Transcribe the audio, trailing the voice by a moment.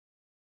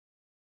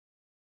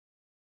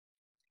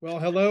Well,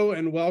 hello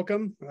and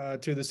welcome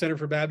to the Center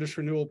for Baptist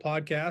Renewal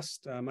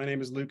podcast. My name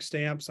is Luke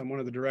Stamps. I'm one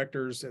of the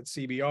directors at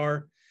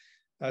CBR.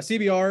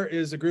 CBR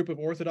is a group of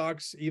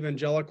Orthodox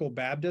Evangelical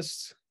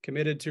Baptists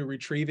committed to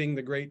retrieving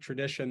the great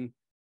tradition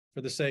for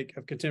the sake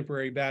of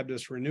contemporary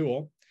Baptist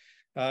renewal.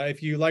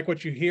 If you like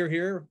what you hear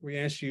here, we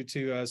ask you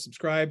to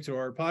subscribe to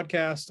our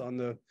podcast on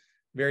the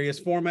various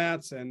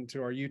formats and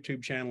to our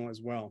YouTube channel as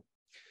well.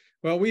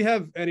 Well, we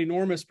have an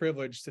enormous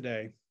privilege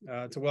today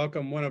to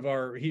welcome one of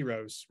our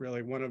heroes,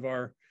 really one of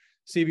our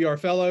CBR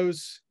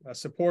fellows, a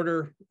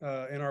supporter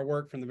in our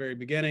work from the very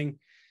beginning,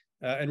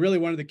 and really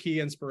one of the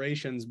key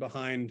inspirations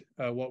behind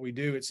what we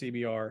do at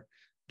CBR,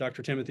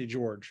 Dr. Timothy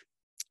George.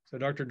 So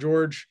Dr.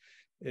 George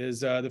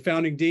is the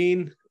founding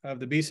dean of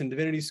the Beeson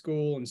Divinity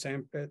School at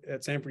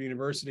Samford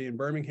University in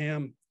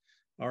Birmingham,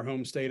 our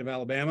home state of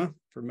Alabama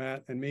for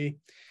Matt and me.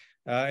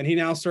 And he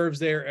now serves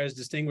there as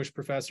Distinguished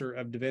Professor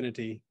of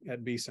Divinity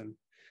at Beeson.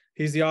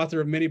 He's the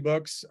author of many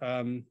books.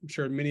 I'm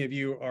sure many of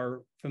you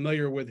are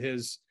familiar with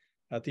his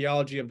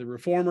Theology of the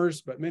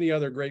Reformers, but many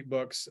other great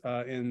books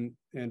in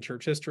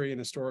church history and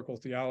historical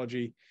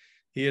theology.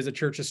 He is a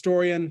church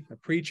historian, a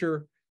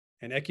preacher,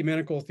 an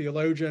ecumenical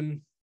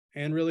theologian,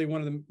 and really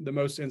one of the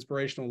most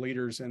inspirational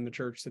leaders in the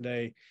church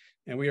today.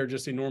 And we are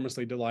just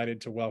enormously delighted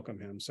to welcome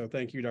him. So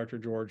thank you, Dr.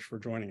 George, for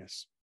joining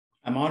us.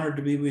 I'm honored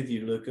to be with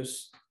you,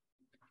 Lucas.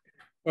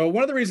 Well,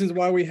 one of the reasons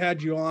why we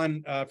had you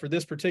on for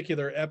this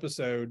particular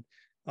episode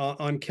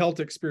on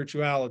Celtic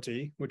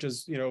spirituality, which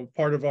is,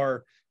 part of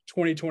our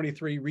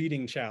 2023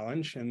 reading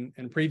challenge. And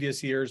in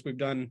previous years, we've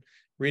done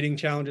reading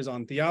challenges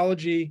on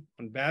theology,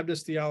 on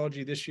Baptist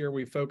theology. This year,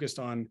 we focused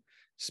on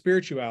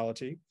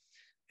spirituality.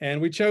 And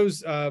we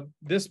chose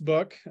this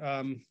book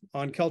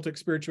on Celtic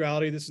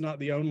spirituality. This is not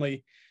the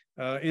only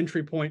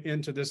entry point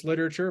into this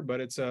literature,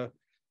 but it's a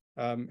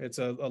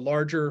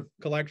larger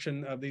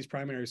collection of these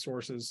primary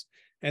sources.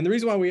 And the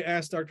reason why we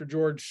asked Dr.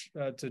 George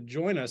to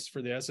join us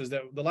for this is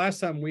that the last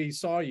time we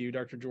saw you,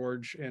 Dr.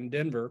 George, in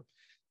Denver,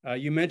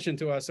 you mentioned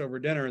to us over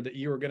dinner that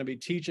you were going to be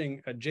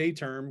teaching a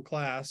J-term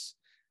class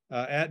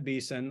at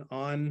Beeson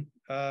on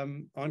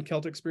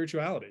Celtic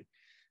spirituality.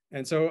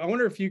 And so I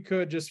wonder if you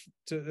could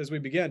as we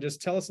begin, just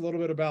tell us a little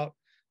bit about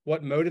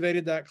what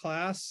motivated that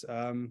class,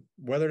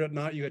 whether or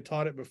not you had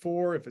taught it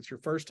before, if it's your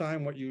first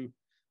time, what you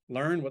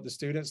learned, what the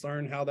students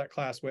learned, how that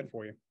class went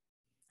for you.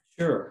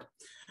 Sure.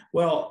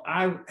 Well,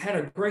 I had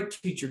a great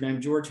teacher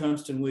named George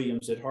Hunston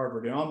Williams at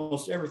Harvard, and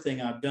almost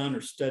everything I've done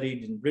or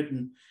studied and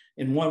written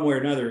in one way or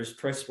another is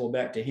traceable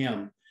back to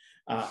him.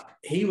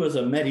 He was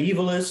a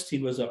medievalist. He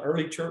was an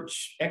early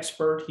church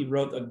expert. He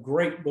wrote a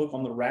great book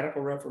on the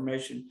Radical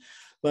Reformation,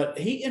 but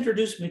he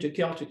introduced me to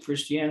Celtic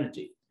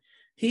Christianity.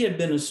 He had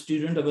been a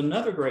student of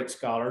another great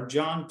scholar,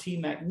 John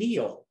T.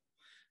 McNeill,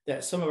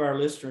 that some of our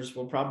listeners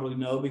will probably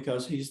know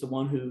because he's the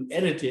one who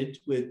edited,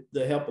 with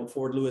the help of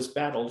Ford Lewis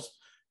Battles,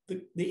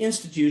 the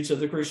Institutes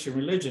of the Christian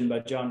Religion by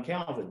John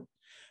Calvin.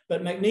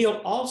 But McNeill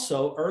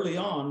also early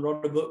on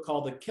wrote a book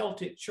called The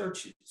Celtic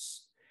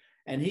Churches.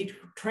 And he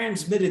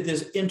transmitted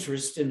this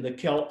interest in the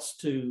Celts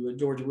to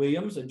George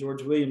Williams, and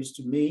George Williams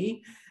to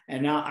me,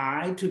 and now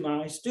I to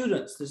my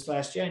students this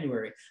last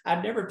January.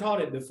 I'd never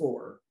taught it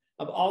before.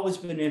 I've always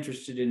been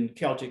interested in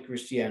Celtic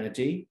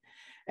Christianity.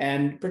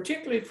 And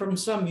particularly from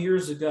some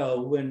years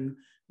ago when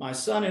my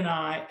son and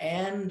I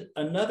and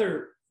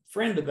another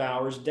friend of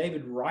ours,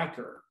 David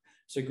Riker,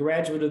 is a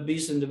graduate of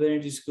Beeson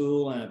Divinity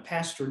School and a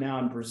pastor now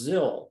in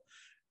Brazil,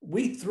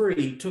 we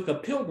three took a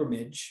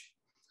pilgrimage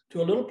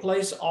to a little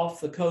place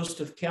off the coast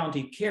of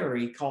County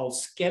Kerry called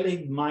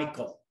Skellig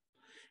Michael.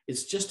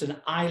 It's just an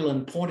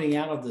island pointing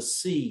out of the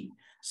sea,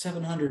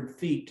 700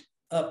 feet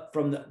up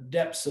from the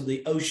depths of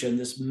the ocean,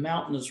 this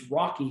mountainous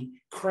rocky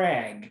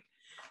crag.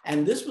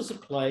 And this was a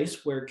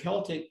place where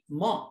Celtic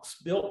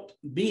monks built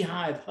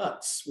beehive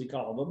huts, we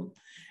call them,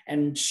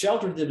 and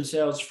sheltered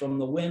themselves from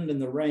the wind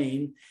and the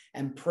rain,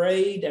 and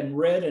prayed and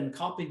read and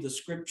copied the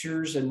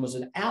scriptures, and was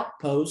an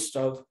outpost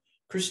of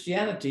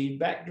Christianity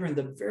back during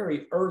the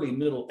very early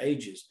Middle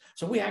Ages.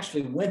 So we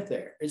actually went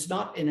there. It's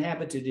not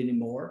inhabited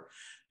anymore,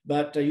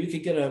 but you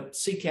could get a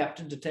sea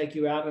captain to take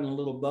you out in a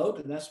little boat,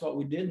 and that's what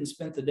we did and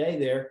spent the day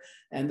there.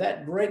 And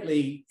that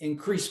greatly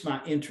increased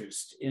my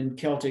interest in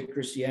Celtic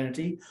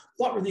Christianity.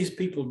 What were these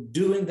people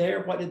doing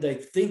there? What did they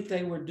think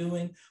they were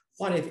doing?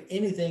 What, if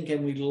anything,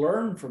 can we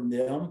learn from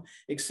them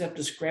except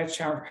to scratch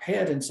our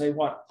head and say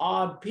what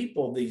odd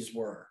people these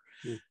were?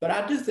 But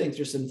I do think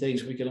there's some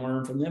things we can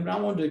learn from them, and I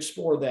wanted to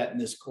explore that in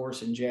this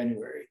course in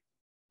January.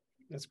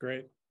 That's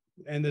great.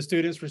 And the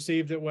students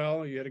received it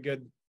well? You had a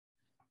good...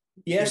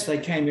 Yes, they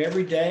came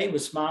every day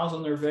with smiles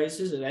on their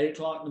faces at 8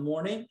 o'clock in the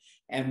morning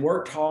and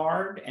worked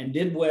hard and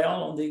did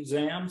well on the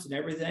exams and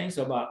everything.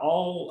 So by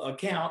all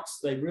accounts,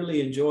 they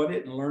really enjoyed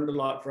it and learned a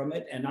lot from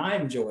it. And I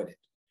enjoyed it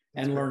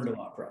and learned a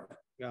lot from it.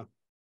 Yeah,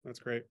 that's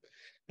great.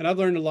 And I've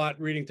learned a lot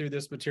reading through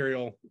this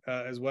material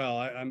as well.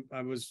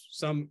 I was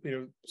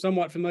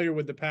somewhat familiar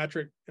with the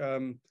Patrick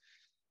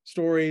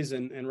stories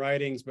and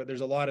writings, but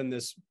there's a lot in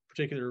this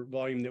particular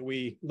volume that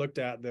we looked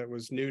at that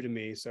was new to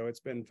me. So it's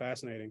been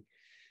fascinating.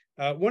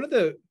 One of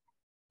the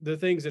the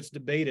things that's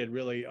debated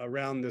really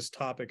around this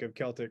topic of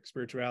Celtic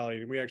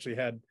spirituality. And we actually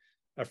had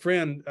a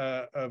friend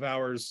of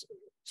ours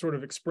sort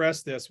of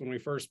express this when we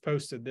first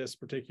posted this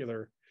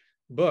particular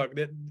book,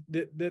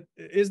 that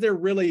is there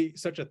really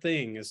such a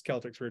thing as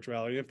Celtic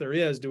spirituality? If there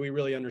is, do we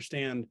really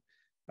understand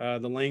the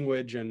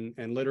language and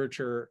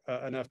literature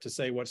enough to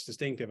say what's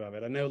distinctive of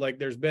it? I know like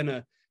there's been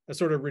a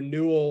sort of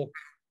renewal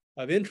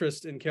of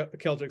interest in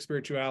Celtic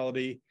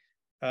spirituality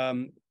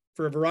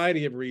for a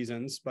variety of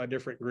reasons by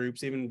different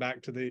groups, even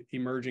back to the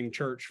emerging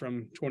church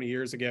from 20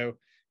 years ago,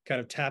 kind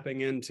of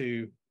tapping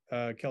into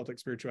Celtic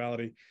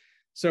spirituality.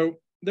 So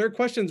there are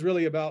questions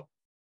really about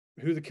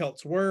who the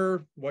Celts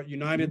were, what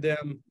united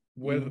them,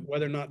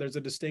 whether or not there's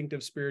a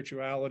distinctive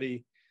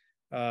spirituality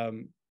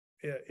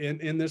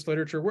in this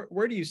literature.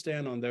 Where do you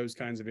stand on those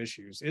kinds of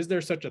issues? Is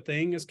there such a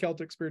thing as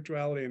Celtic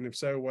spirituality? And if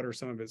so, what are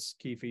some of its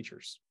key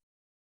features?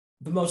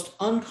 The most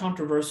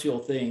uncontroversial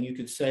thing you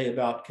could say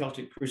about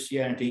Celtic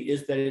Christianity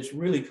is that it's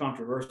really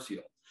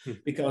controversial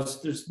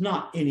because there's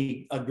not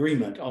any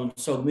agreement on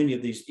so many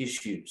of these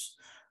issues.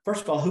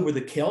 First of all, who were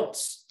the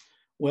Celts?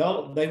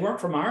 Well, they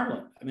weren't from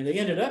Ireland. I mean, they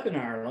ended up in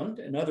Ireland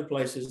and other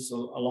places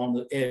along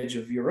the edge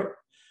of Europe,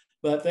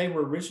 but they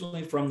were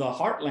originally from the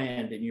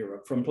heartland in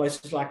Europe, from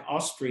places like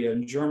Austria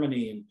and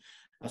Germany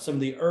and some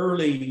of the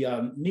early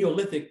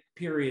Neolithic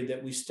period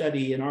that we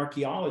study in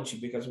archaeology,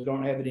 because we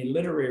don't have any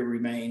literary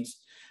remains,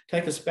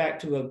 take us back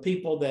to a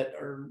people that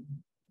are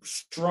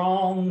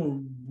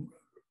strong,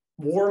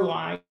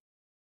 warlike,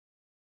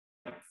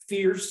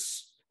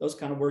 fierce. Those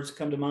kind of words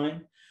come to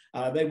mind.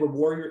 They were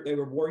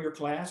warrior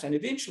class, and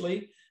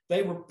eventually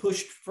they were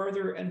pushed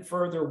further and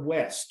further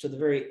west to the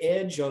very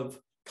edge of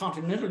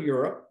continental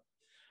Europe.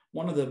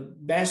 One of the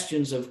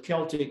bastions of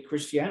Celtic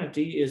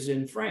Christianity is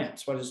in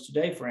France, what is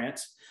today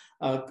France,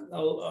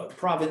 a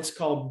province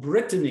called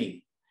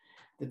Brittany.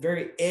 The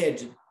very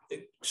edge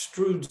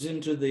extrudes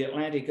into the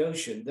Atlantic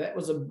Ocean. That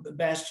was a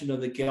bastion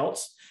of the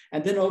Celts.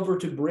 And then over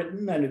to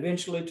Britain, and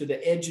eventually to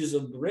the edges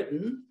of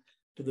Britain.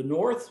 To the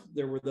north,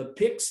 there were the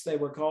Picts, they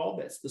were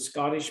called. That's the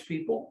Scottish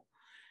people.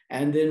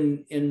 And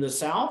then in the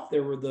south,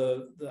 there were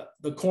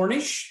the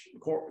Cornish,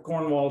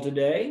 Cornwall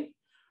today,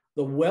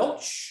 the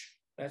Welsh,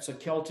 that's a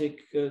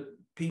Celtic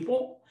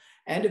people,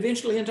 and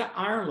eventually into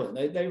Ireland.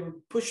 They were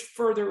pushed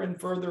further and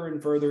further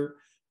and further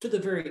to the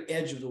very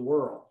edge of the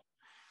world.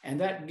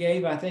 And that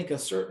gave, I think, a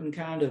certain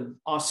kind of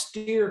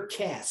austere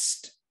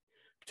cast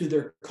to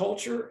their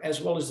culture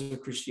as well as their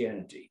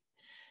Christianity.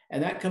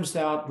 And that comes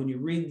out when you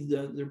read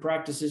their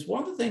practices.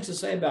 One of the things to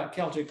say about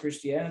Celtic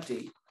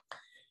Christianity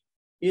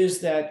is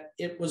that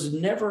it was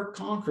never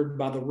conquered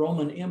by the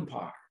Roman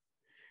Empire.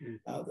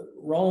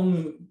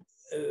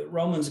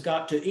 Romans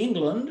got to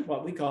England,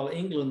 what we call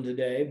England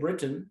today,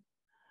 Britain,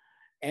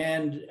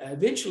 and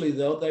eventually,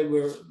 though, they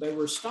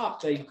were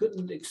stopped. They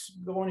couldn't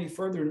go any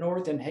further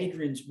north than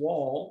Hadrian's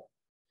Wall,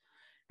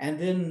 and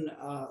then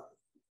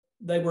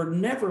they were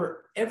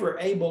never ever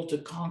able to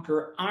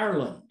conquer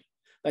Ireland.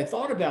 They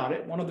thought about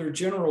it. One of their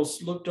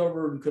generals looked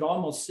over and could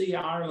almost see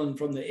Ireland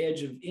from the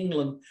edge of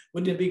England.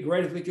 Wouldn't it be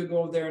great if we could go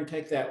over there and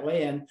take that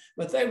land?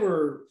 But they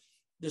were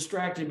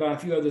distracted by a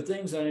few other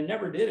things, and they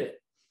never did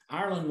it.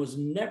 Ireland was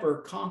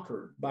never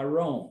conquered by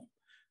Rome.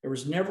 There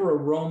was never a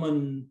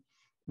Roman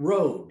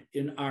road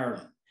in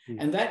Ireland.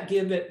 And that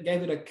gave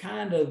it a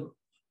kind of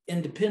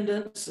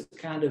independence, a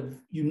kind of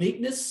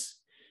uniqueness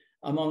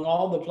among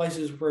all the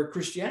places where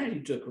Christianity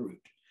took root.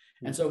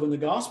 And so when the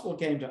gospel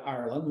came to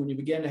Ireland, when you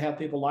began to have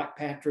people like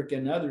Patrick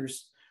and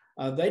others,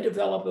 they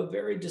develop a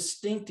very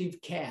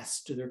distinctive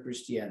cast to their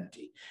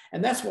Christianity.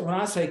 And that's what, when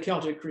I say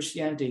Celtic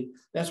Christianity,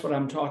 that's what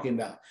I'm talking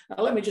about.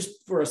 Now, let me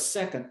just for a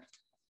second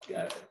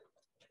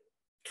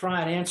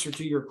try and answer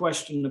to your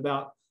question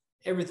about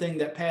everything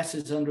that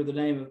passes under the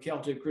name of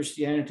Celtic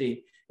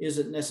Christianity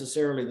isn't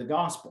necessarily the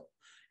gospel.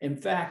 In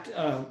fact,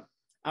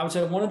 I would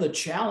say one of the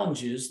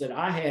challenges that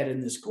I had in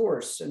this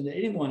course, and that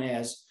anyone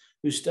has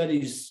who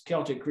studies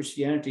Celtic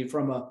Christianity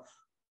from a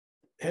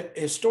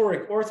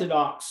historic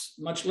Orthodox,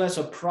 much less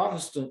a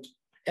Protestant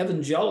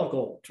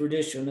evangelical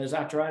tradition, as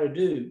I try to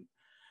do,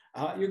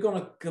 you're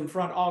going to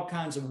confront all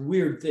kinds of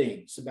weird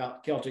things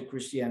about Celtic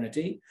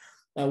Christianity.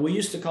 We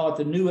used to call it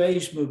the New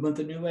Age movement.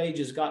 The New Age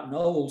has gotten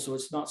old, so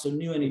it's not so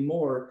new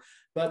anymore.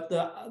 But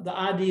the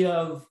idea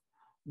of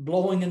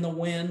blowing in the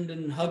wind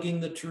and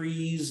hugging the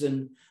trees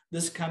and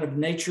this kind of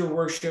nature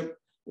worship,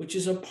 which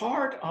is a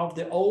part of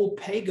the old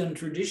pagan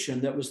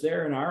tradition that was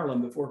there in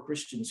Ireland before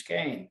Christians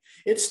came.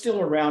 It's still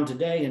around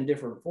today in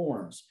different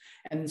forms.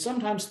 And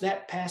sometimes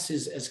that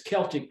passes as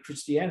Celtic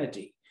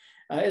Christianity.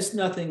 It's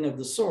nothing of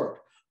the sort.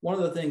 One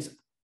of the things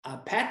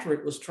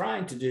Patrick was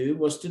trying to do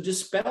was to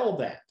dispel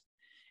that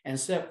and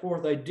set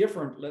forth a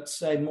different, let's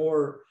say,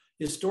 more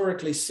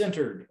historically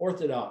centered,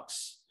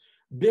 Orthodox,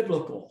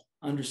 biblical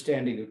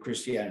understanding of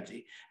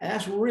Christianity. And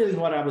that's really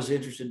what I was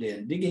interested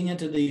in, digging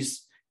into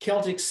these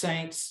Celtic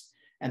saints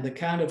and the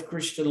kind of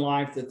Christian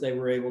life that they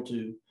were able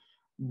to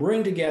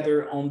bring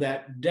together on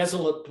that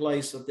desolate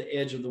place at the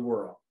edge of the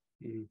world.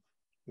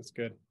 That's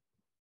good.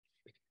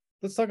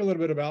 let's talk a little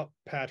bit about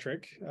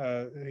Patrick,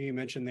 who you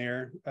mentioned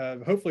there.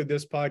 Hopefully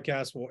this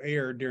podcast will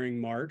air during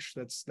March.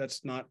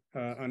 That's not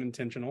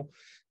unintentional.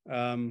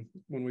 When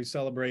we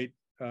celebrate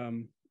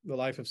the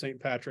life of St.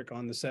 Patrick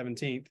on the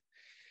 17th.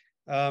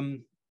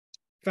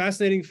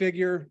 Fascinating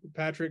figure.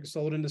 Patrick,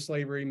 sold into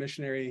slavery,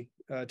 missionary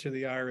to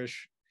the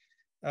Irish.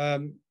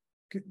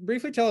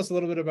 Briefly tell us a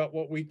little bit about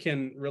what we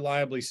can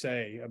reliably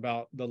say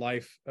about the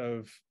life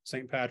of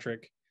St.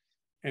 Patrick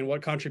and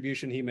what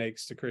contribution he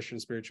makes to Christian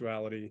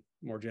spirituality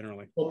more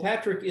generally. Well,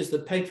 Patrick is the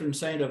patron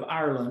saint of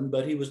Ireland,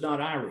 but he was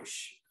not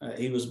Irish.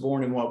 He was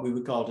born in what we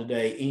would call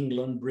today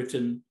England,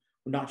 Britain.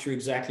 We're not sure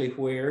exactly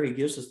where. He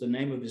gives us the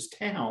name of his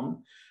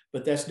town,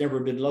 but that's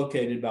never been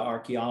located by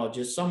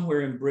archaeologists,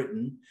 somewhere in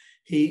Britain.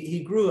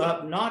 He grew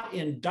up not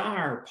in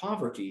dire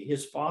poverty.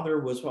 His father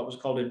was what was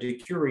called a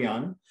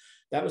decurion.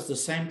 That was the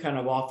same kind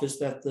of office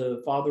that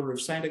the father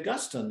of St.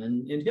 Augustine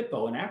in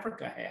Hippo in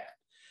Africa had.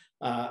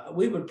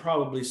 We would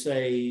probably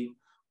say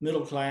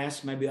middle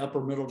class, maybe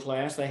upper middle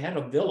class. They had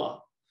a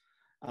villa.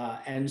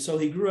 And so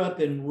he grew up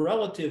in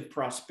relative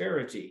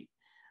prosperity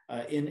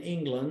in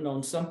England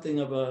on something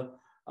of a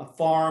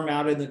farm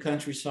out in the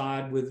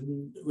countryside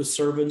with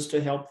servants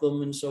to help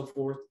them and so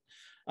forth.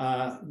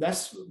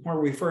 That's where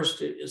we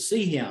first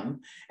see him.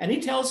 And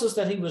he tells us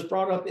that he was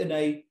brought up in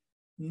a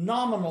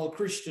nominal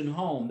Christian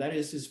home. That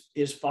is,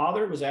 his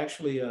father was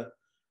actually a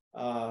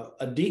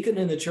deacon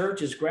in the church.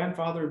 His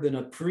grandfather had been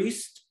a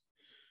priest.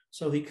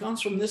 So he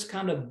comes from this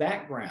kind of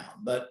background,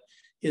 but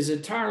his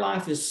entire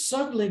life is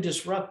suddenly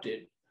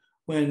disrupted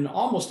when,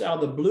 almost out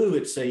of the blue,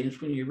 it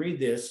seems, when you read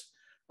this,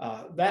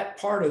 that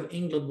part of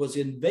England was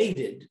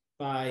invaded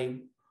by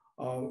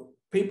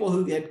people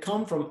who had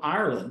come from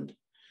Ireland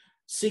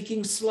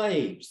seeking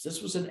slaves.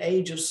 This was an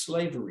age of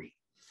slavery.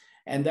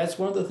 And that's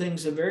one of the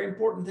things, a very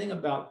important thing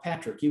about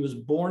Patrick. He was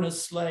born a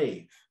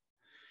slave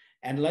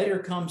and later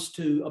comes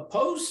to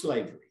oppose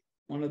slavery.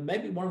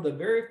 Maybe one of the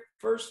very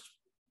first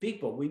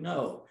people we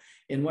know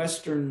in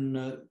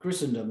Western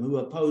Christendom who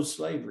opposed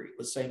slavery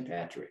was St.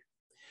 Patrick.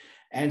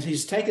 And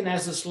he's taken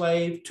as a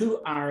slave to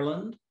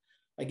Ireland.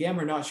 Again,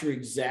 we're not sure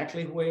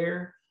exactly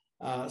where.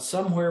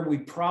 Somewhere we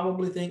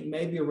probably think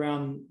maybe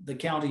around the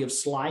county of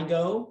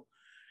Sligo.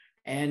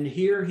 And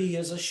here he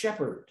is a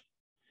shepherd.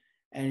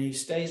 And he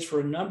stays for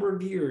a number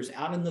of years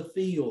out in the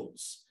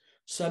fields,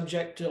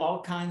 subject to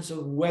all kinds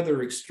of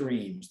weather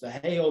extremes, the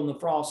hail and the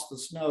frost, the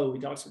snow.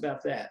 He talks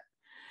about that.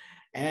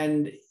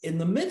 And in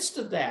the midst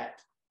of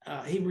that,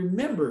 he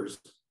remembers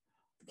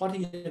what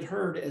he had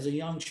heard as a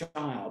young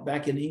child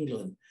back in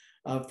England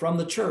from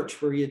the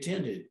church where he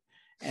attended.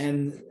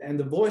 And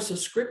the voice of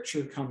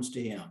Scripture comes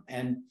to him.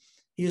 And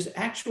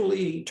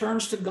he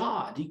turns to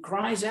God. He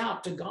cries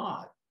out to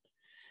God.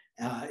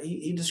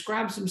 He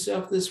describes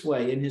himself this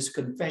way in his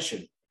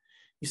confession.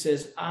 He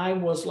says, I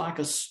was like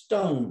a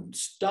stone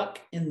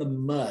stuck in the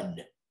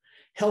mud,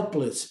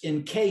 helpless,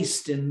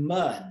 encased in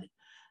mud.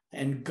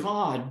 And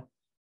God,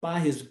 by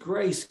his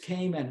grace,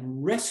 came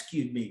and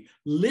rescued me,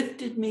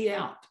 lifted me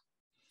out.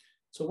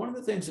 So one of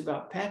the things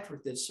about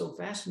Patrick that's so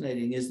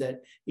fascinating is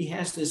that he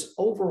has this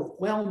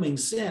overwhelming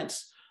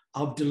sense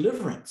of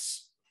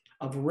deliverance,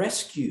 of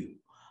rescue,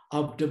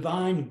 of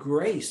divine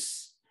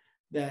grace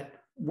that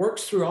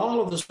works through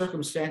all of the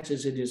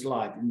circumstances in his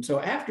life. And so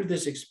after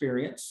this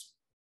experience,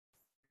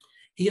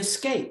 he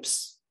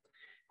escapes.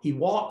 He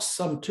walks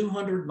some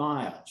 200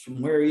 miles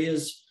from where he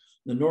is,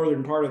 the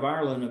northern part of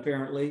Ireland,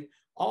 apparently,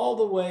 all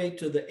the way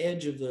to the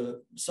edge of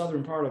the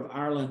southern part of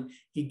Ireland.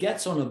 He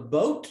gets on a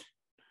boat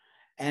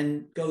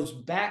and goes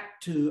back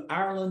to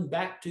Ireland,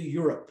 back to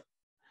Europe.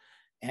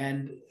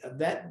 And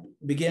that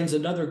begins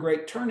another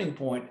great turning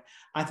point.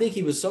 I think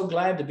he was so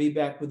glad to be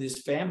back with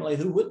his family.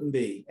 Who wouldn't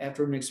be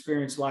after an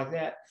experience like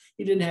that?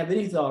 He didn't have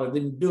any thought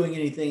of doing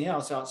anything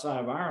else outside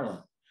of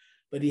Ireland,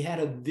 but he had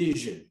a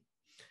vision.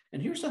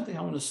 And here's something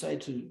I want to say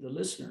to the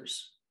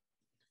listeners.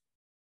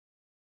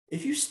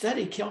 If you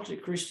study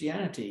Celtic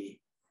Christianity,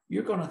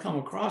 you're going to come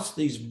across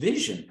these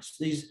visions,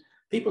 these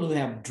people who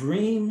have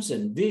dreams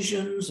and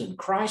visions, and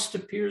Christ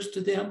appears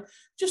to them,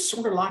 just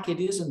sort of like it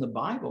is in the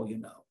Bible, you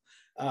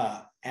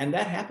know. And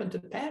that happened to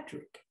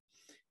Patrick.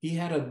 He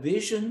had a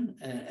vision,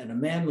 and a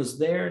man was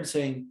there and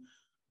saying,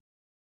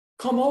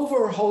 come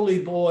over,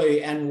 holy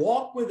boy, and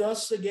walk with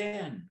us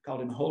again.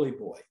 Called him Holy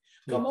Boy.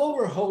 Come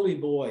over, holy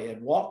boy,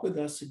 and walk with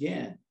us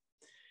again.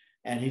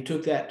 And he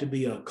took that to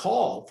be a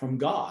call from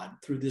God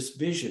through this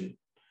vision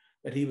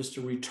that he was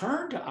to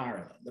return to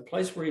Ireland, the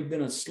place where he'd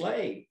been a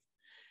slave,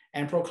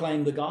 and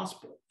proclaim the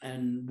gospel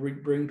and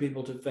bring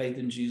people to faith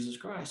in Jesus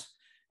Christ.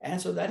 And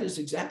so that is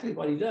exactly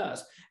what he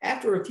does.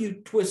 After a few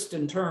twists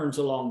and turns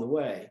along the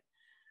way,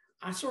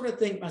 I sort of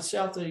think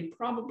myself that he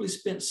probably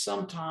spent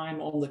some time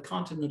on the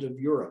continent of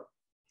Europe.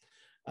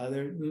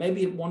 There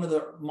maybe one of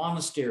the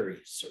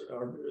monasteries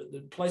or the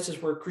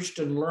places where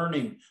Christian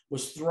learning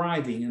was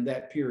thriving in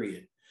that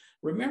period.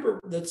 Remember,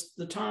 that's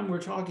the time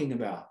we're talking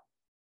about.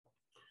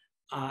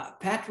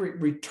 Patrick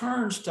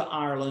returns to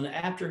Ireland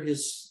after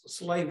his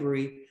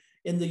slavery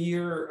in the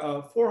year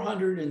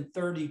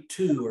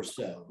 432 or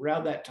so,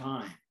 around that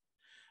time.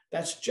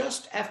 That's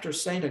just after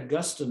St.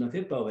 Augustine of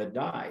Hippo had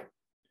died.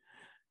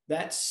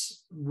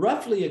 That's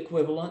roughly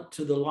equivalent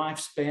to the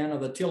lifespan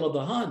of Attila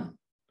the Hun.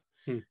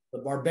 The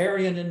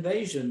barbarian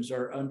invasions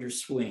are under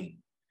swing.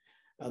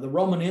 The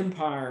Roman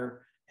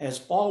Empire has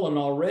fallen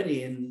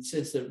already in the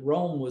sense that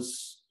Rome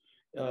was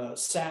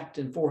sacked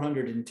in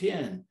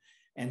 410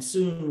 and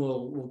soon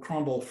will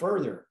crumble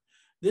further.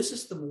 This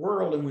is the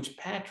world in which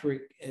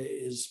Patrick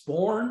is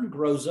born,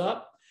 grows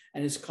up,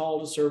 and is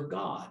called to serve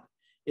God.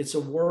 It's a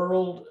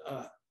world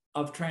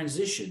of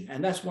transition,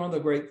 and that's one of the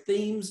great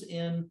themes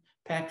in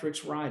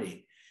Patrick's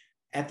writing.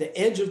 At the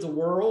edge of the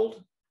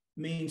world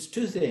means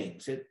two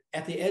things.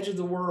 At the edge of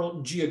the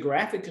world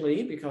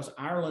geographically, because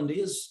Ireland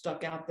is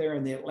stuck out there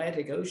in the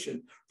Atlantic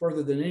Ocean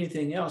further than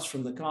anything else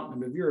from the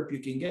continent of Europe you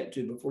can get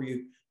to before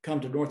you come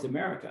to North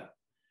America.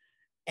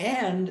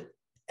 And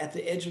at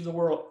the edge of the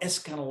world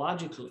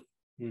eschatologically,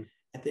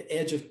 at the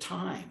edge of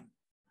time.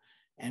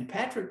 And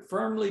Patrick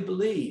firmly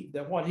believed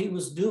that what he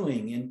was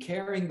doing in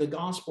carrying the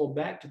gospel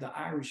back to the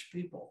Irish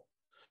people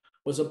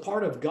was a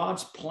part of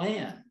God's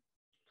plan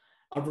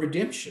of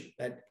redemption,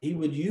 that he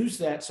would use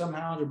that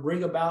somehow to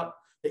bring about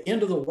the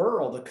end of the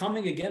world, the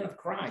coming again of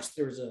Christ.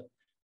 There's a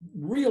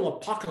real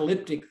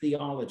apocalyptic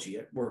theology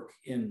at work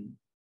in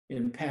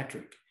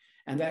Patrick,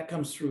 and that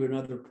comes through in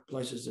other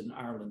places in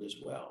Ireland as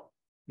well.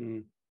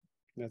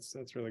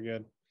 That's really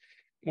good.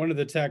 One of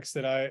the texts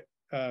that I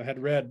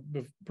had read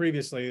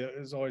previously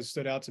has always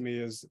stood out to me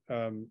is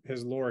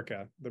his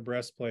Lorica, the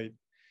breastplate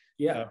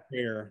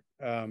prayer.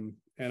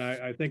 And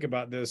I think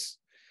about this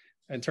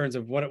in terms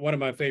of one of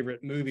my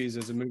favorite movies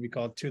is a movie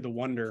called To the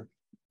Wonder,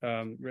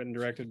 written,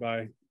 directed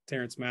by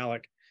Terrence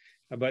Malick.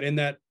 But in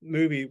that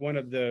movie, one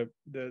of the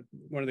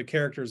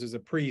characters is a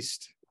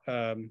priest,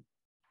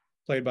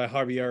 played by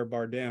Javier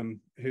Bardem,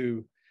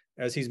 who,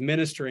 as he's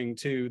ministering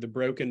to the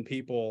broken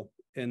people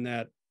in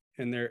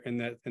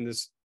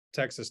this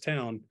Texas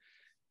town,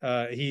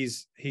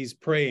 he's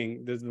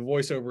praying. The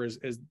voiceover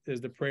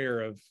is the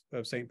prayer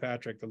of St.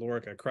 Patrick, the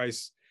Lorica: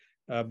 Christ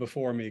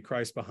before me,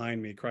 Christ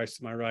behind me, Christ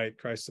to my right,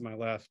 Christ to my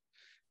left,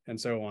 and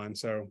so on.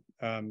 So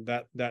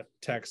that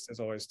text has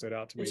always stood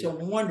out to me. It's a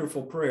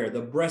wonderful prayer.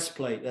 The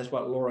breastplate, that's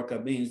what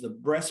Lorica means, the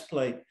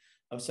breastplate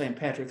of St.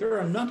 Patrick. There are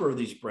a number of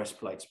these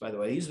breastplates, by the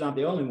way. He's not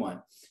the only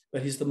one,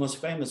 but he's the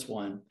most famous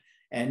one.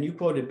 And you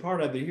quoted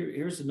part of it.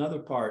 Here's another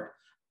part.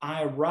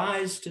 I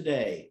arise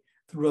today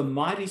through a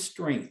mighty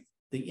strength,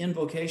 the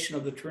invocation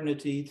of the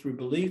Trinity, through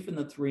belief in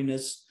the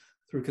threeness,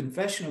 through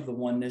confession of the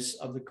oneness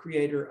of the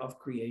creator of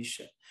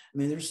creation. I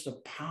mean, there's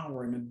the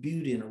power and a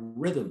beauty and a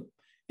rhythm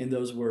in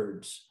those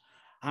words.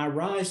 I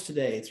rise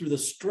today through the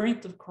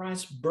strength of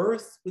Christ's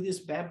birth with his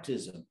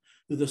baptism,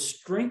 through the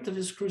strength of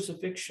his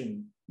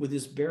crucifixion with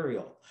his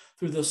burial,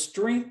 through the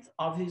strength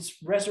of his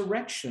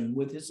resurrection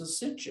with his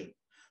ascension,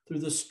 through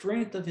the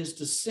strength of his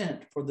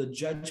descent for the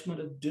judgment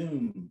of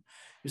doom.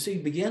 You see,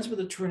 it begins with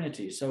the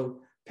Trinity. So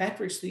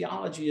Patrick's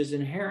theology is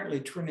inherently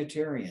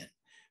Trinitarian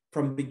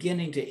from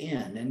beginning to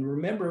end. And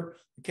remember,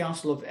 the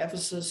Council of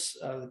Ephesus,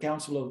 the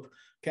Council of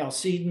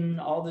Chalcedon,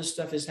 all this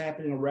stuff is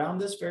happening around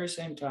this very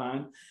same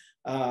time.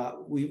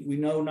 We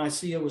know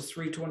Nicaea was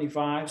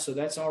 325, so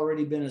that's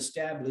already been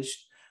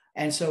established.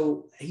 And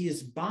so he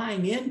is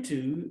buying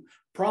into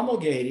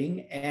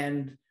promulgating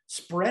and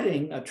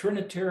spreading a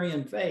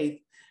Trinitarian faith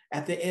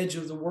at the edge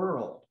of the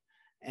world.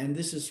 And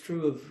this is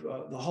true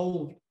of the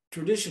whole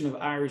tradition of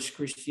Irish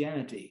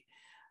Christianity.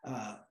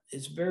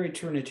 It's very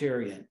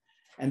Trinitarian.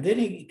 And then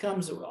he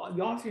comes, you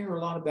often hear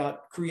a lot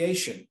about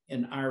creation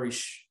in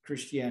Irish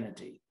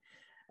Christianity.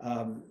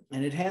 And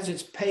it has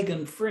its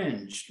pagan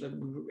fringe.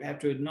 We have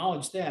to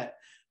acknowledge that.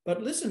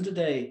 But listen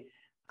today,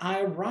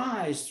 I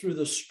rise through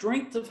the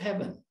strength of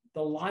heaven,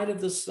 the light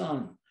of the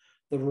sun,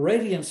 the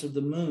radiance of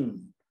the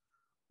moon,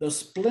 the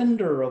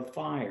splendor of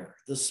fire,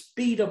 the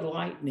speed of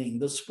lightning,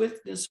 the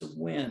swiftness of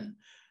wind,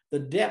 the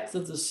depth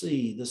of the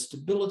sea, the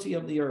stability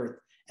of the earth,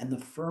 and the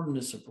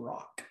firmness of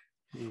rock.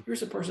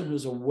 Here's a person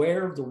who's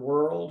aware of the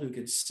world, who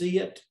can see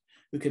it,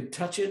 who can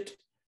touch it,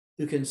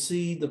 who can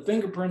see the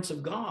fingerprints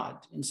of God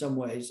in some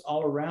ways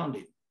all around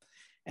him.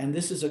 And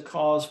this is a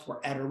cause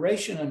for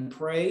adoration and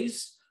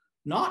praise,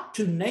 not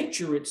to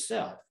nature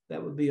itself.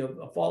 That would be a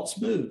false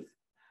move,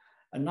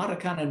 and not a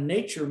kind of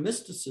nature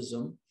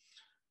mysticism,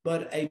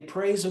 but a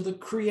praise of the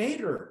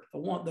creator, the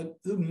one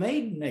who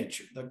made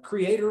nature, the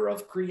creator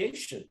of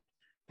creation,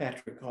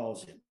 Patrick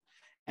calls him.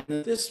 And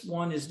that this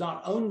one is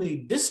not only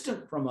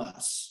distant from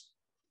us,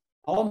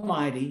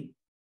 almighty,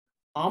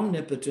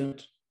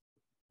 omnipotent,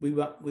 we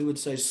would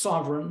say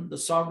sovereign, the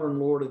sovereign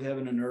Lord of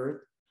heaven and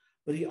earth,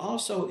 but he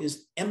also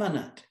is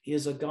immanent. He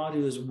is a God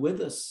who is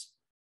with us.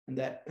 And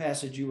that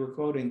passage you were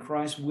quoting,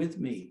 Christ with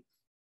me,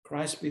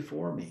 Christ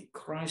before me,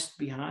 Christ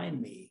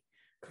behind me,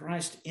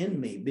 Christ in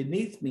me,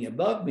 beneath me,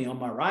 above me, on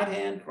my right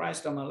hand,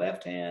 Christ on my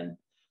left hand,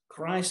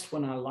 Christ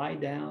when I lie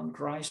down,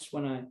 Christ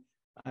when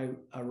I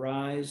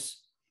arise,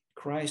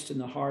 Christ in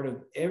the heart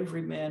of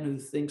every man who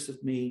thinks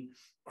of me,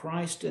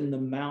 Christ in the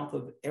mouth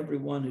of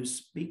everyone who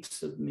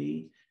speaks of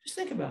me. Just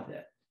think about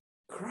that.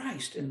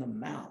 Christ in the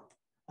mouth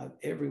of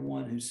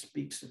everyone who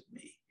speaks of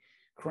me.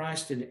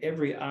 Christ in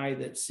every eye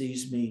that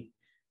sees me,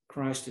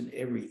 Christ in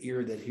every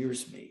ear that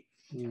hears me.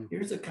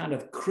 Here's a kind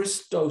of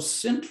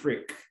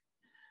Christocentric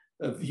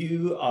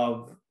view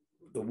of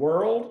the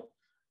world,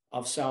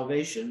 of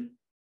salvation,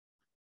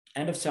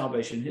 and of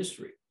salvation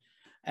history.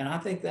 And I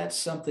think that's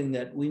something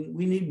that we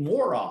need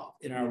more of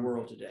in our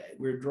world today.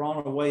 We're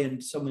drawn away in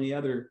so many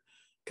other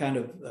kind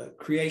of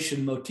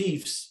creation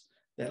motifs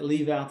that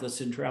leave out the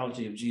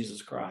centrality of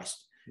Jesus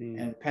Christ.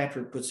 And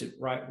Patrick puts it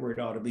right where it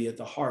ought to be, at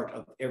the heart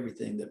of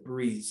everything that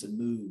breathes and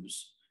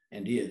moves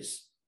and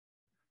is.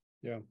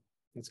 Yeah,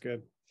 that's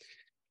good.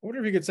 I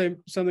wonder if you could say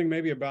something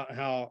maybe about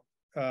how,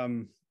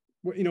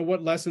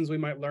 what lessons we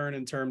might learn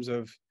in terms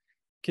of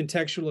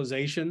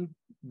contextualization,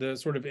 the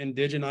sort of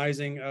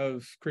indigenizing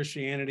of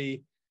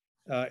Christianity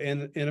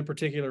in a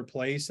particular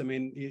place. I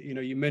mean,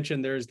 you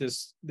mentioned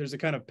there's a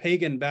kind of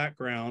pagan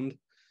background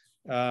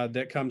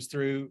that comes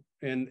through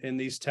in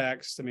these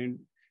texts. I mean,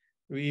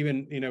 we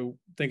even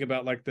think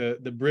about like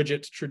the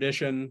Bridget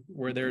tradition,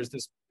 where there's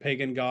this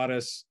pagan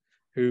goddess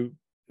who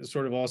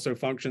sort of also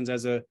functions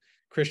as a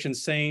Christian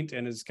saint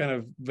and is kind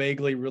of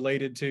vaguely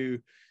related to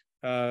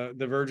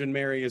the Virgin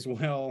Mary as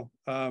well.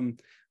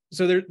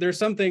 So there's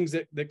some things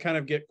that kind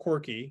of get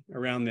quirky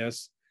around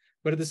this,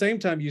 but at the same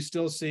time, you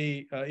still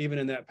see even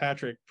in that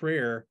Patrick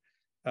prayer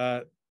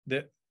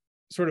that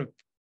sort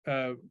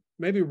of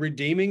maybe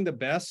redeeming the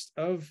best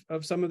of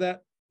some of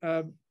that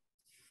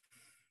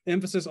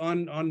emphasis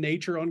on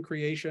nature, on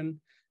creation,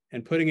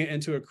 and putting it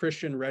into a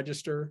Christian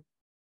register.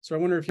 So I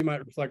wonder if you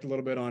might reflect a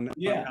little bit on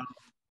how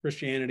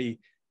Christianity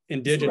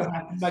indigenous. Sort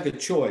of have to make a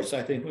choice,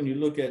 I think, when you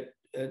look at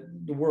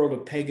the world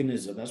of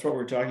paganism. That's what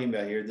we're talking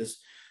about here. This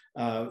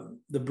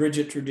the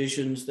Bridget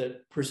traditions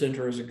that present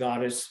her as a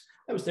goddess,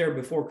 that was there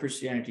before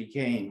Christianity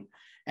came.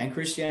 And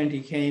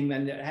Christianity came,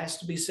 and it has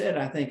to be said,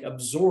 I think,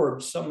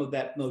 absorbed some of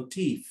that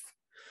motif.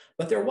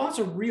 But there was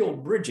a real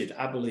Bridget,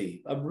 I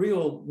believe, a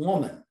real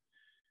woman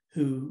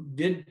who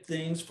did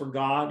things for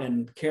God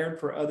and cared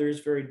for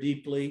others very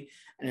deeply,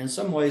 and in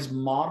some ways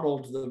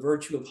modeled the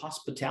virtue of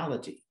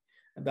hospitality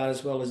about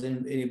as well as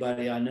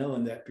anybody I know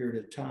in that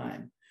period of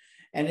time.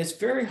 And it's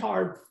very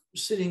hard,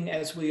 sitting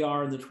as we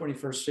are in the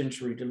 21st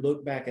century, to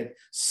look back and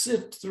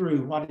sift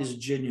through what is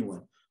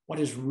genuine, what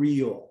is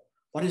real,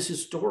 what is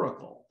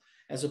historical,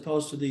 as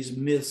opposed to these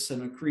myths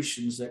and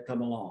accretions that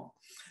come along.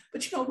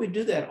 But we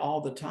do that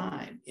all the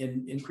time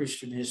in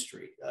Christian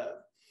history.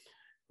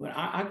 When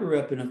I grew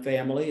up in a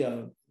family,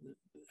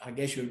 I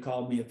guess you would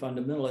call me a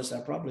fundamentalist.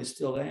 I probably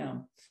still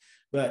am.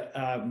 But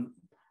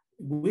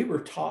we were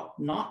taught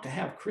not to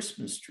have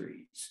Christmas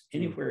trees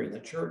anywhere in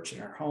the church,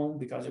 in our home,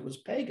 because it was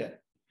pagan.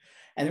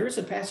 And there is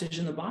a passage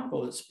in the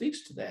Bible that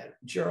speaks to that.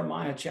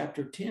 Jeremiah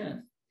chapter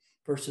 10,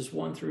 verses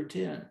 1 through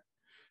 10,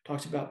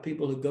 talks about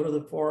people who go to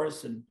the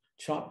forest and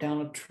chop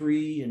down a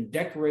tree and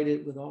decorate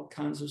it with all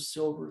kinds of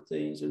silver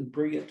things and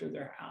bring it to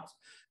their house,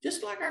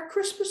 just like our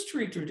Christmas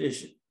tree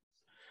tradition.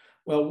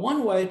 Well,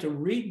 one way to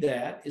read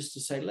that is to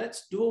say,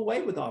 let's do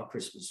away with all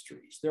Christmas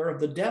trees. They're of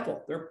the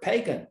devil. They're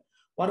pagan.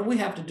 What do we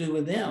have to do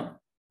with them?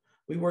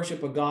 We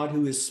worship a God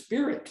who is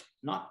spirit,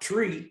 not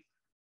tree.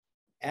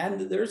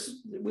 And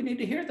we need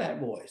to hear that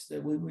voice,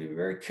 that we're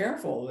very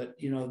careful that,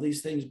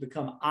 these things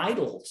become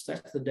idols.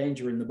 That's the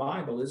danger in the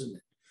Bible, isn't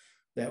it?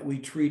 That we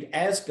treat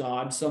as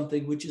God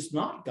something which is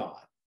not God.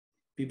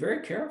 Be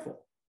very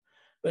careful.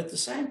 But at the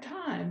same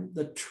time,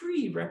 the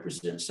tree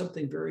represents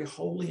something very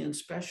holy and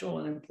special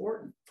and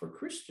important for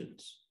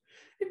Christians.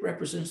 It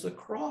represents the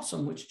cross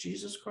on which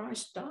Jesus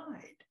Christ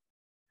died.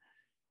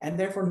 And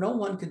therefore, no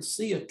one could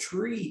see a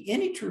tree,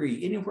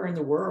 anywhere in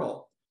the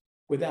world,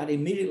 without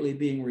immediately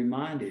being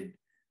reminded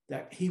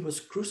that he was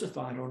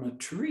crucified on a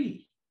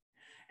tree.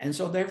 And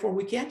so therefore,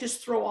 we can't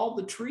just throw all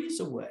the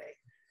trees away.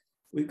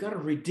 We've got to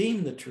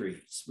redeem the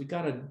trees. We've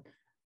got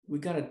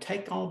to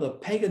take all the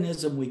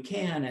paganism we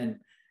can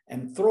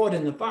and throw it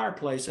in the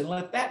fireplace and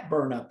let that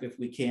burn up if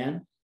we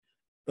can,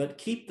 but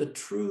keep the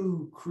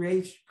true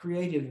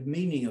creative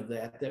meaning of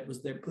that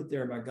was there, put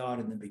there by God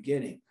in the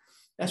beginning.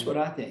 That's what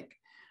I think.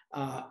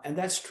 And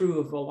that's true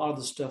of a lot of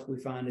the stuff we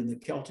find in the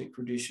Celtic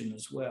tradition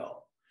as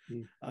well.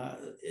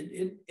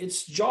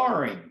 It's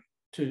jarring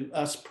to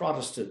us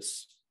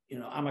Protestants.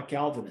 I'm a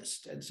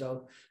Calvinist. And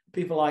so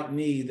people like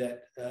me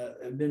that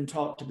have been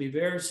taught to be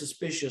very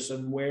suspicious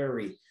and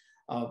wary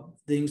of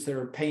things that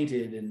are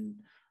painted and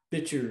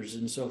pictures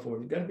and so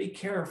forth. You've got to be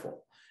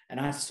careful. And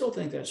I still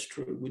think that's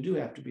true. We do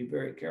have to be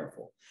very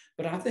careful.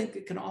 But I think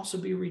it can also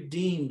be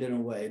redeemed in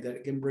a way that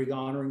it can bring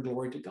honor and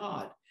glory to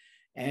God.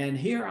 And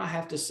here I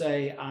have to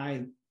say,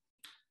 I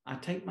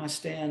take my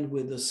stand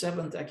with the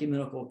Seventh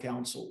Ecumenical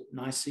Council,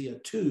 Nicaea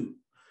II,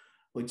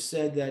 which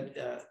said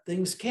that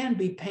things can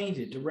be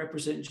painted to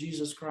represent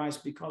Jesus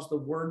Christ because the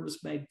Word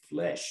was made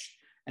flesh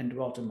and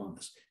dwelt among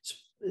us.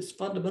 It's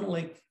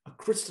fundamentally a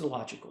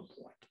Christological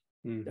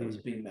point that was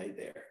being made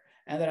there,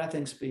 and that I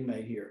think is being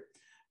made here.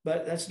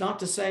 But that's not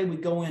to say we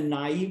go in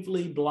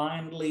naively,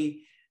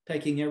 blindly,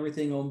 taking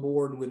everything on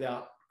board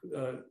without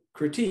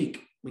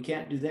critique. We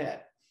can't do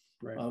that.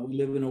 Right. We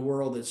live in a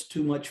world that's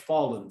too much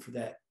fallen for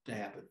that to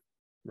happen.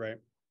 Right.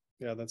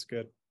 Yeah, that's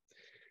good.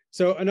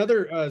 So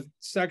another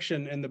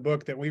section in the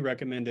book that we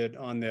recommended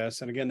on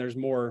this, and again, there's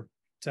more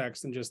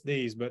text than just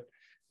these, but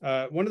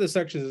one of the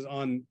sections is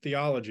on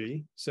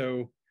theology.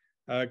 So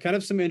kind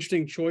of some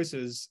interesting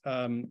choices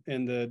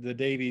in the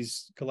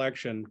Davies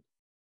collection.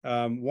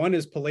 One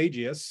is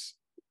Pelagius,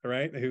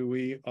 right, who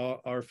we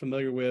are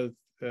familiar with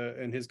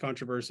in his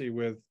controversy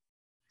with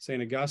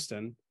St.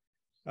 Augustine,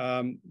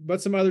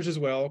 but some others as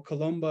well.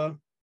 Columba,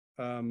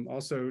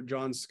 also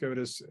John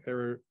Scotus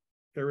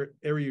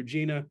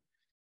Eriugena,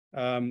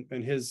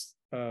 and his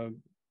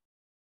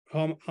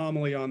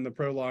homily on the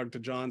prologue to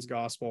John's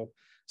Gospel.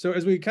 So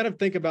as we kind of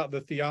think about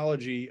the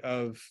theology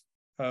of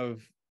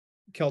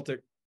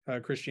Celtic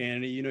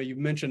Christianity, you've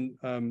mentioned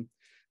the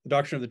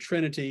doctrine of the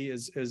Trinity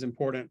is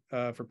important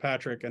for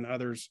Patrick and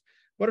others.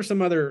 What are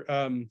some other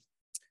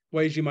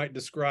ways you might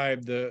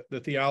describe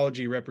the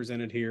theology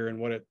represented here and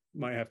what it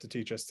might have to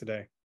teach us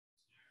today?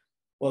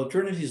 Well, the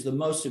Trinity is the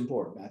most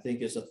important. I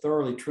think it's a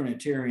thoroughly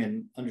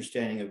Trinitarian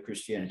understanding of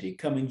Christianity,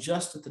 coming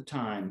just at the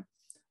time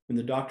when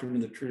the doctrine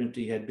of the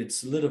Trinity had been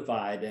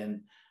solidified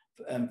and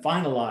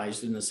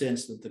finalized in the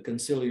sense that the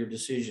conciliar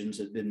decisions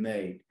had been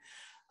made.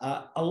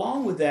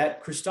 Along with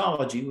that,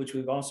 Christology, which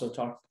we've also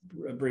talked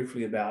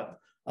briefly about,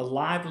 a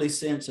lively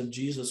sense of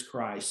Jesus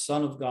Christ,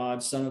 Son of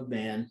God, Son of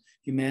Man,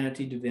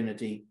 humanity,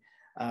 divinity.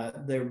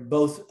 They're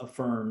both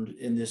affirmed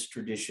in this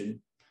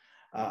tradition.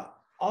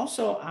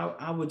 Also,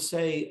 I would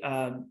say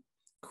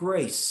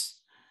grace.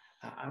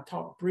 I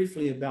talked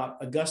briefly about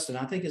Augustine.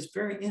 I think it's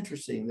very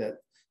interesting that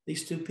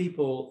these two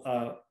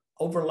people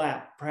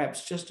overlap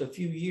perhaps just a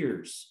few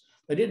years.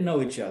 They didn't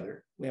know each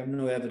other. We have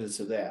no evidence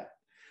of that.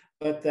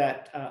 But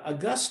that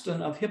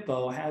Augustine of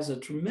Hippo has a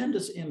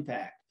tremendous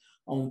impact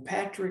on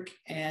Patrick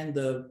and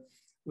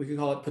we could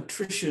call it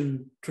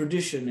patrician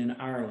tradition in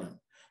Ireland.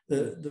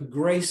 The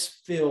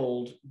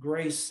grace-filled,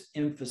 grace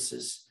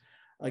emphasis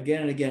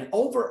again and again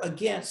over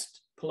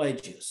against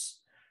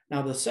Pelagius.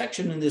 Now, the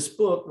section in this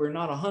book, we're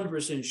not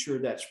 100% sure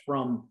that's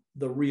from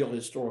the real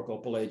historical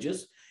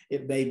Pelagius.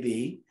 It may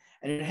be,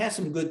 and it has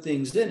some good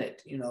things in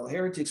it.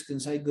 Heretics can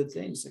say good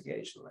things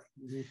occasionally,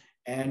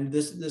 and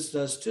this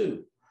does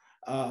too.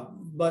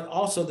 But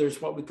also there's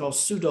what we call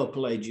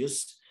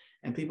pseudo-Pelagius,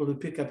 and people who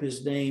pick up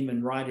his name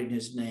and write in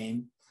his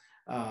name.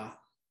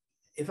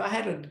 If I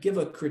had to give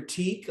a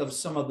critique of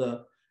some of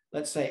the,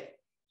 let's say,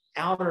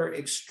 outer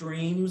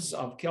extremes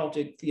of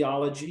Celtic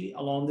theology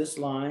along this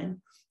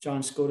line,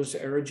 John Scotus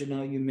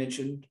Eriugena, you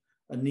mentioned,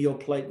 a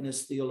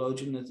Neoplatonist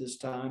theologian at this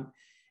time,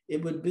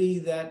 it would be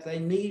that they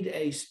need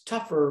a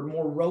tougher,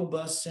 more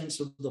robust sense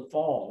of the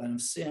fall and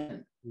of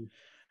sin,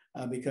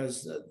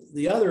 because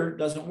the other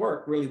doesn't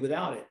work really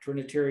without it.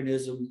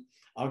 Trinitarianism,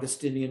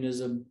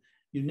 Augustinianism,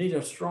 you need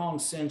a strong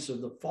sense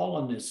of the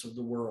fallenness of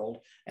the world,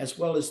 as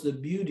well as the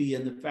beauty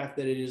and the fact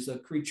that it is a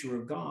creature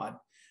of God.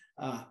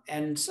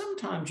 And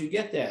sometimes you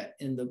get that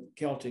in the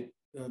Celtic,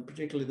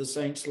 particularly the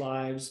saints'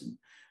 lives, and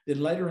then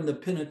later in the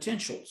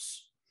penitentials.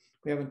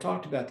 We haven't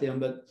talked about them,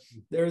 but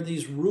there are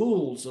these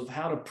rules of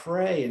how to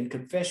pray and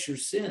confess your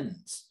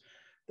sins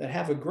that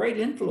have a great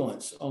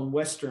influence on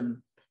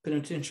Western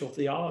penitential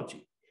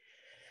theology.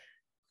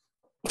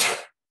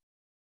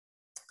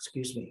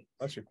 Excuse me.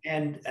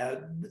 And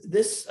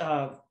this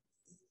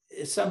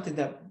is something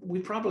that we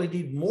probably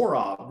need more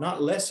of,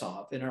 not less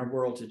of, in our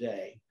world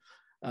today,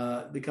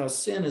 because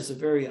sin is a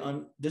very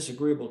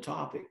disagreeable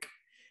topic,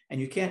 and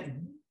you can't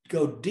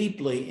go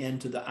deeply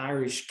into the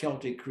Irish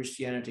Celtic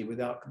Christianity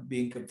without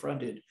being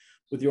confronted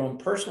with your own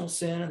personal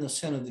sin and the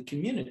sin of the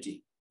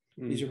community.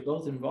 These are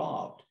both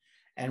involved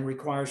and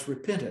requires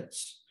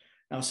repentance.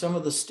 Now, some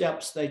of the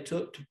steps they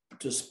took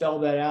to spell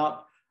that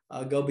out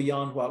go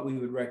beyond what we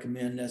would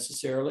recommend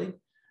necessarily.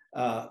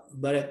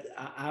 But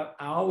I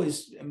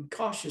always am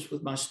cautious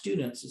with my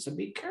students and say,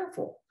 be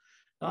careful,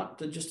 not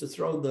just to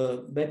throw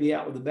the baby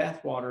out with the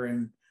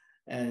bathwater,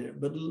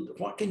 but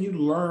what can you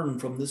learn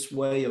from this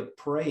way of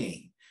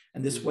praying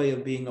and this way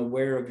of being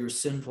aware of your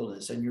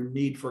sinfulness and your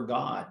need for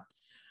God?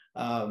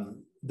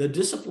 The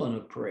discipline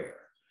of prayer,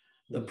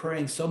 the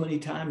praying so many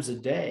times a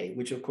day,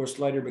 which of course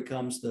later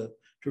becomes the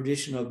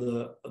tradition of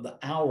the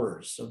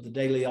hours of the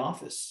daily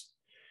office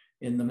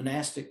in the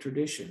monastic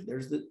tradition.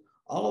 There's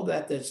all of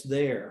that's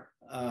there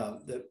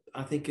that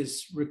I think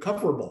is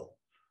recoverable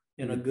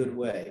in a good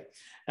way.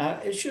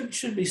 It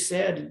should be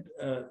said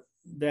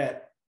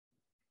that,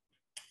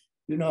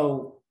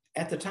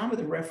 at the time of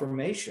the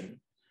Reformation,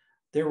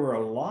 there were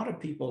a lot of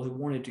people who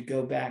wanted to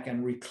go back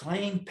and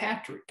reclaim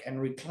Patrick and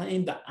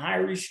reclaim the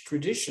Irish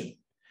tradition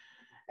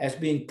as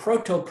being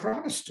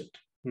proto-Protestant.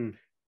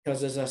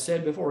 Because as I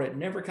said before, it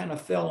never kind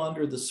of fell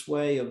under the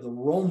sway of the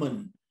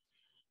Roman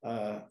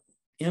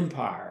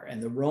Empire,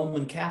 and the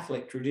Roman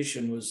Catholic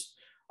tradition was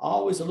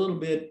always a little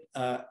bit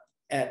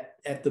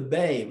at the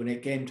bay when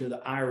it came to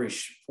the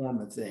Irish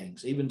form of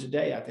things. Even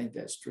today, I think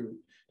that's true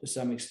to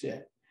some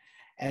extent.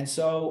 And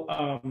so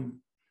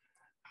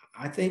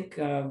I think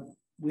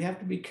we have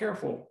to be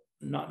careful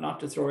not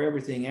to throw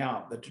everything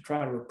out, but to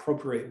try to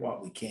appropriate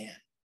what we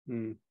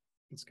can.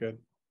 That's good.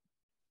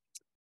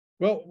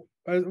 Well,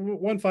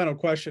 one final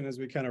question as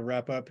we kind of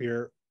wrap up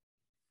here.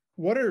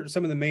 what are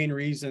some of the main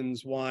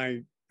reasons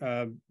why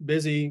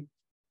busy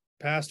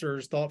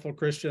pastors, thoughtful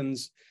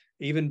Christians,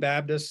 even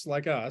Baptists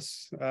like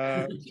us,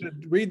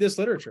 should read this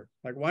literature?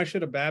 Like, why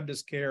should a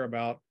Baptist care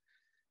about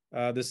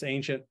this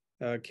ancient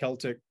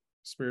Celtic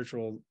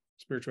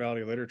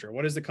spirituality literature?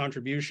 What is the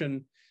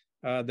contribution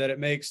that it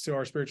makes to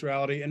our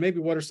spirituality? And maybe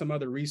what are some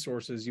other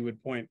resources you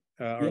would point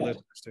our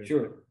listeners to?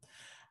 Sure.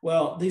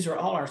 Well, these are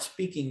all our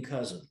speaking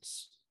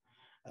cousins.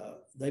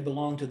 They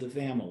belong to the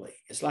family.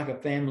 It's like a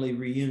family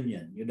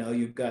reunion. You know,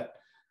 you've got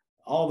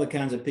all the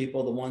kinds of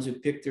people, the ones who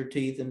pick their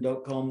teeth and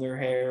don't comb their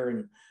hair,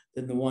 and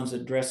then the ones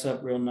that dress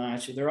up real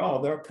nice.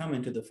 They're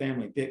coming to the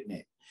family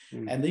picnic.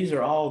 And these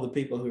are all the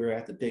people who are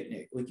at the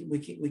picnic.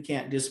 We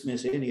can't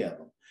dismiss any of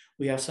them.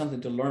 We have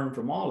something to learn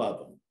from all of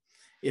them,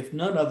 if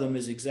none of them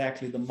is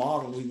exactly the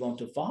model we want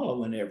to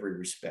follow in every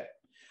respect.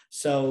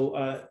 So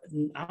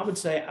I would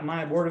say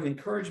my word of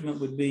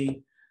encouragement would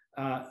be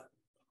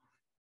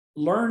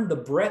learn the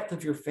breadth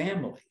of your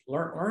family,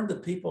 learn the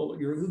people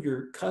who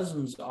your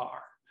cousins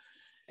are,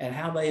 and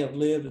how they have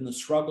lived and the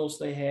struggles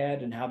they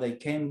had and how they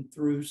came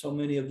through, so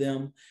many of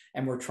them,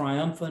 and were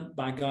triumphant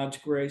by God's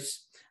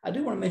grace. I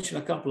do want to mention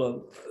a couple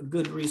of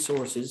good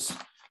resources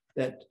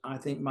that I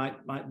think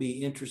might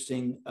be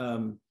interesting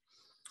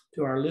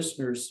to our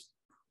listeners.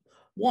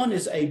 One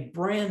is a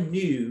brand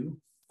new,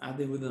 I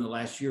think within the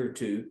last year or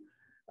two,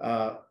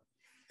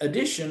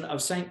 edition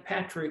of St.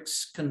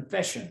 Patrick's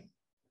Confession.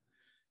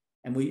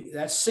 And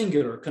that's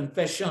singular,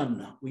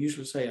 confession. We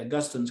usually say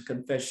Augustine's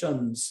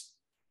Confessions,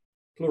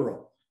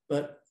 plural.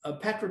 But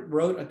Patrick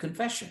wrote a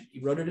confession. He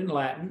wrote it in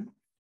Latin.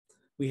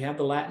 We have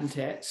the Latin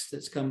text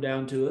that's come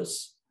down to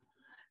us.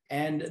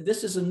 And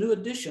this is a new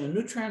edition, a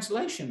new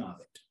translation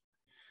of it,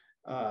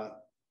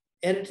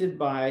 edited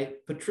by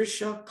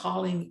Patricia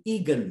Colling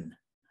Egan.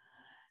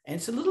 And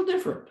it's a little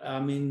different. I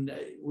mean,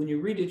 when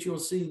you read it, you'll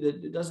see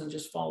that it doesn't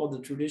just follow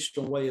the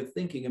traditional way of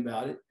thinking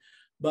about it,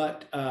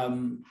 but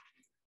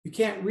you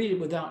can't read it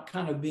without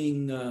kind of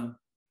being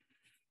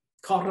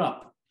caught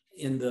up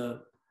in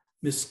the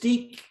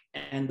mystique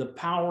and the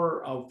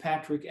power of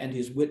Patrick and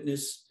his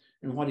witness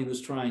and what he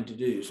was trying to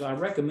do. So I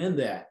recommend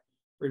that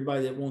for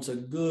anybody that wants a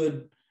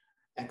good,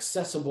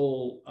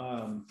 accessible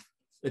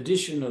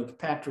edition of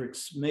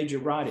Patrick's major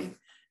writing.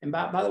 And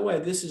by the way,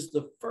 this is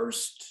the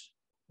first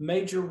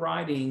major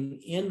writing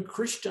in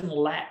Christian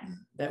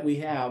Latin that we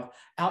have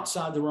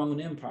outside the Roman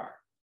Empire.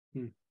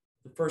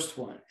 The first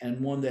one, and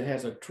one that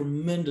has a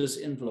tremendous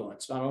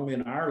influence, not only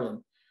in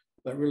Ireland,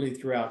 but really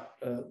throughout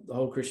the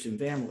whole Christian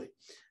family.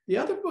 The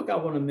other book I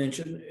want to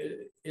mention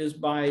is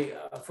by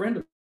a friend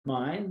of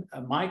mine,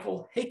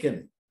 Michael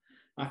Haykin.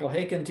 Michael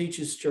Haykin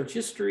teaches church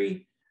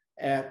history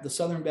at the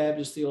Southern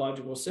Baptist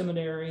Theological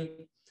Seminary.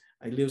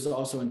 He lives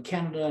also in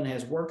Canada and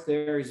has worked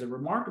there. He's a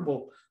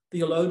remarkable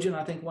theologian,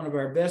 I think one of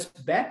our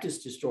best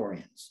Baptist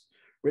historians,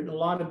 written a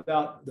lot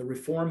about the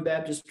Reformed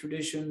Baptist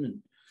tradition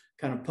and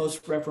kind of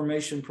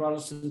post-Reformation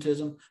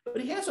Protestantism.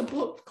 But he has a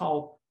book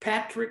called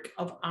Patrick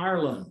of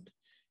Ireland,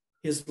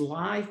 His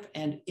Life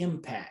and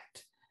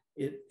Impact.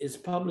 It is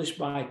published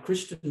by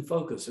Christian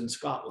Focus in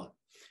Scotland.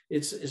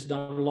 It's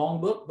not a long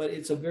book, but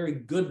it's a very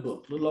good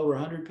book, a little over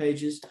 100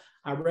 pages.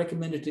 I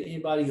recommend it to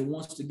anybody who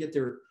wants to get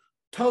their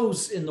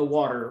toes in the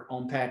water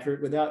on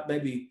Patrick without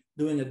maybe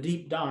doing a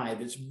deep dive.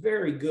 It's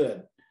very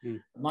good.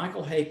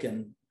 Michael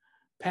Haykin,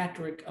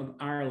 Patrick of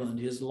Ireland,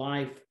 His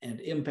Life and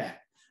Impact.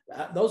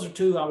 Those are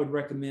two I would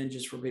recommend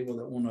just for people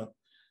that want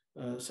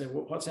to say,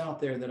 well, what's out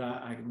there that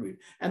I can read.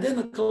 And then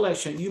the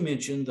collection you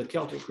mentioned, the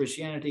Celtic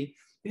Christianity,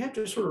 you have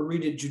to sort of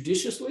read it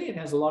judiciously. It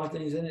has a lot of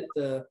things in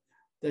it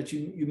that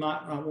you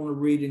might not want to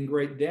read in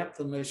great depth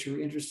unless you're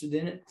interested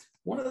in it.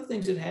 One of the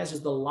things it has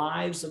is the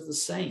lives of the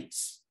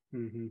saints,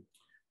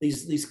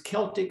 these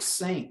Celtic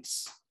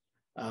saints.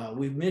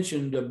 We've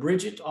mentioned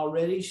Bridget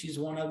already. She's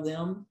one of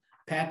them.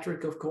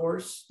 Patrick, of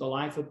course, the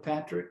life of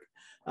Patrick.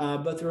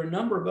 But there are a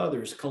number of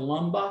others.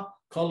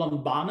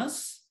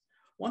 Columbanus.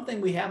 One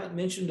thing we haven't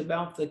mentioned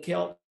about the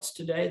Celts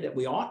today that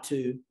we ought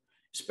to,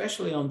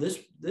 especially on this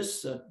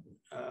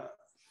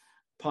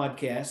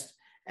podcast,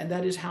 and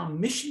that is how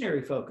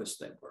missionary focused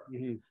they were.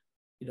 You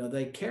know,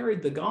 they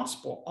carried the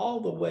gospel all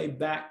the way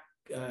back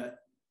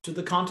to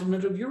the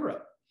continent of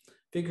Europe.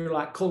 Figure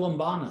like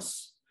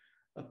Columbanus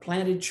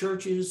planted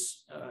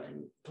churches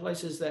in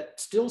places that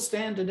still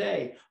stand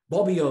today.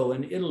 Bobbio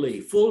in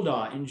Italy,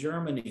 Fulda in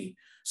Germany,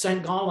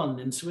 St. Gallen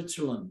in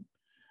Switzerland.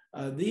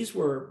 These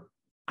were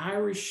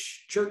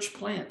Irish church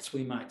plants,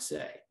 we might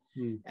say.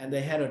 And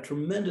they had a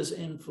tremendous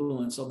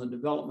influence on the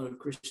development of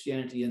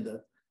Christianity in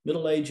the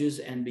Middle Ages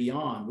and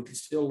beyond. We can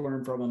still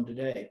learn from them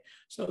today.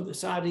 So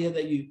this idea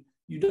that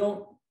you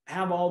don't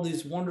have all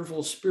these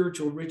wonderful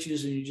spiritual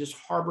riches and you just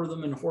harbor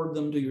them and hoard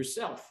them to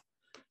yourself.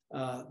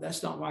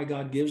 That's not why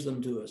God gives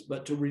them to us,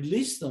 but to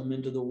release them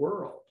into the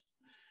world.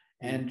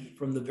 And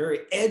from the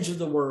very edge of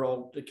the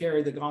world to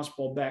carry the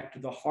gospel back to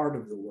the heart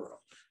of the world.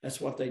 That's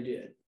what they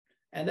did.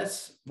 And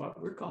that's what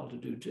we're called to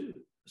do too,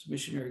 as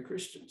missionary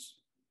Christians.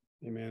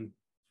 Amen.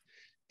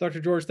 Dr.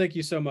 George, thank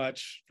you so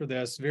much for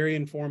this. Very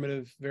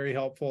informative, very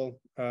helpful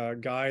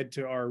guide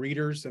to our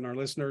readers and our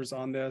listeners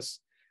on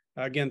this.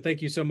 Again,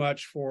 thank you so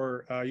much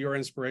for your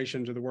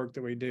inspiration to the work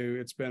that we do.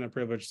 It's been a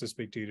privilege to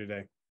speak to you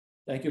today.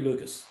 Thank you,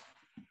 Lucas.